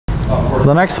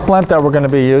The next splint that we're going to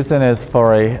be using is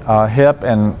for a hip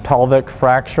and pelvic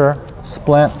fracture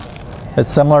splint. It's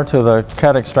similar to the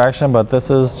CAT extraction, but this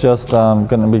is just going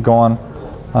to be going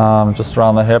just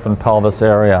around the hip and pelvis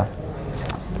area.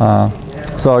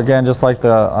 So again, just like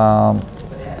the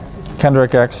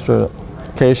Kendrick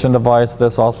extrication device,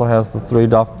 this also has the 3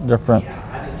 different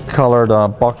colored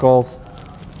buckles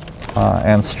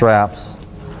and straps.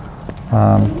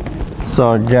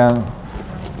 So again,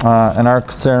 in our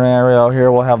scenario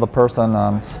here, we'll have the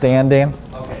person standing.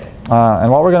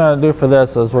 And what we're going to do for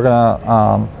this is we're going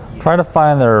to try to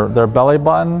find their belly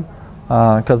button,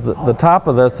 because the top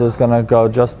of this is going to go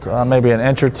just maybe an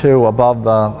inch or 2 above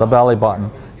the belly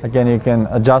button. Again, you can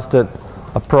adjust it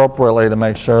appropriately to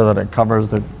make sure that it covers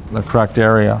the correct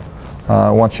area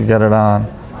once you get it on.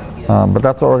 But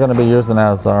that's what we're going to be using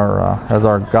as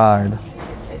our guide.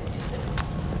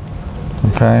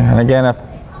 Okay, and again,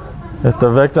 if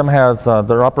the victim has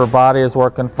their upper body is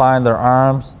working fine, their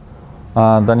arms,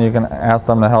 then you can ask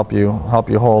them to help you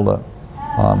hold it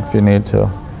if you need to.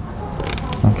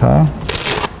 Okay,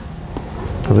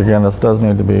 because again, this does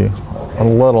need to be a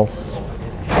little snug.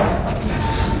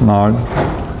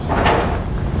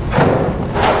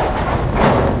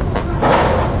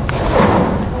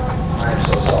 I'm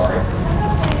so sorry.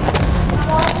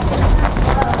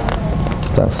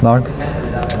 Is that snug?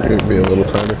 It could be a little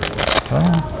tighter.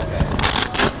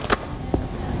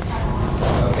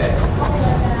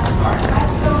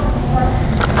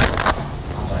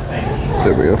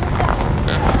 There we go.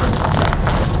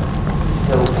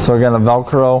 So again, the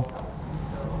Velcro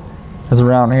is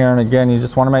around here, and again, you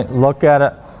just want to look at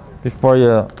it before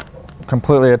you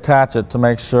completely attach it to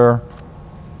make sure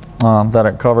that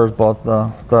it covers both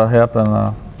the hip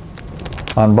and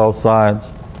on both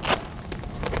sides.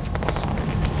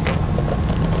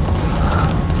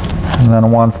 And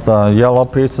then once the yellow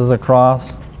piece is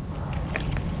across,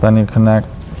 then you can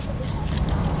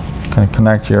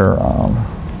connect your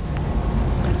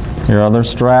other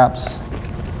straps.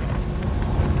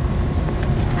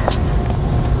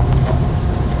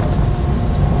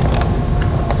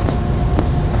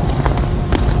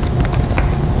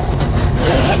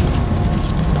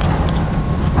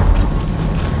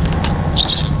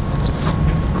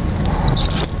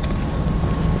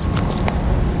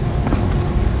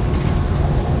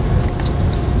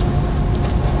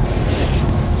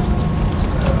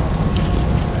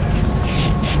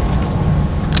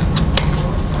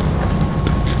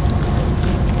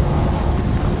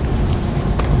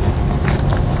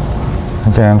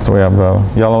 Again, so we have the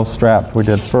yellow strap we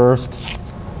did first,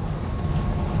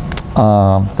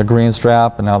 the green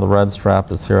strap, and now the red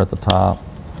strap is here at the top.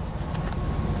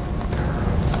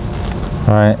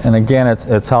 All right, and again,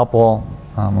 it's helpful.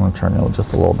 I'm going to turn you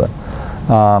just a little bit.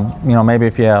 You know, maybe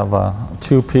if you have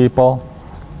 2 people,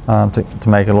 to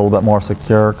make it a little bit more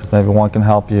secure, because maybe one can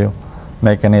help you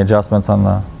make any adjustments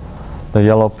on the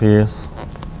yellow piece.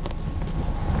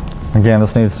 Again,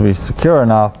 this needs to be secure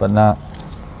enough, but not.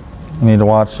 You need to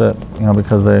watch it, you know,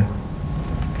 because they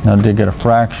did get a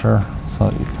fracture,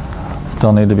 so you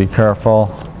still need to be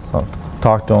careful. So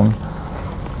talk to them.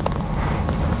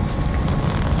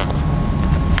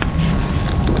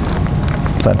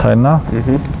 Is that tight enough?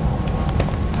 Mm-hmm.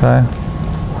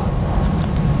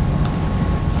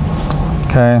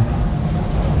 Okay.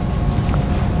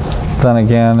 Then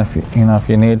again, if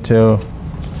you need to,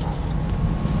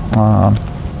 you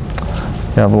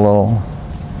have a little.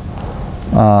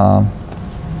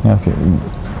 If you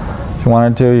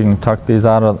wanted to, you can tuck these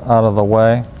out of the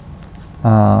way,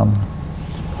 the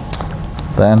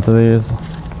ends of these.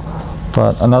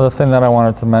 But another thing that I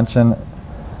wanted to mention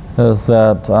is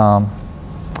that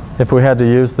if we had to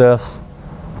use this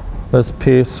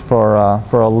piece for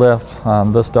a lift,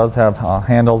 this does have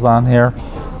handles on here.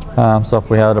 So if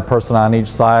we had a person on each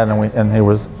side and he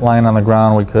was lying on the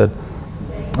ground, we could,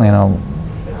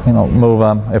 move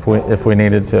him if we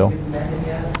needed to.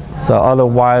 So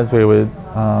otherwise, we would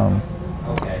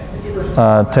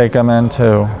take them in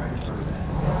to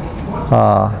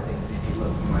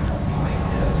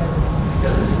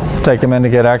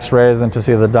get X-rays and to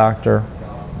see the doctor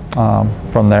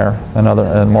from there,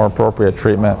 and more appropriate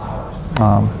treatment.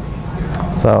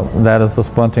 So that is the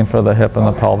splinting for the hip and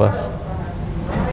the pelvis.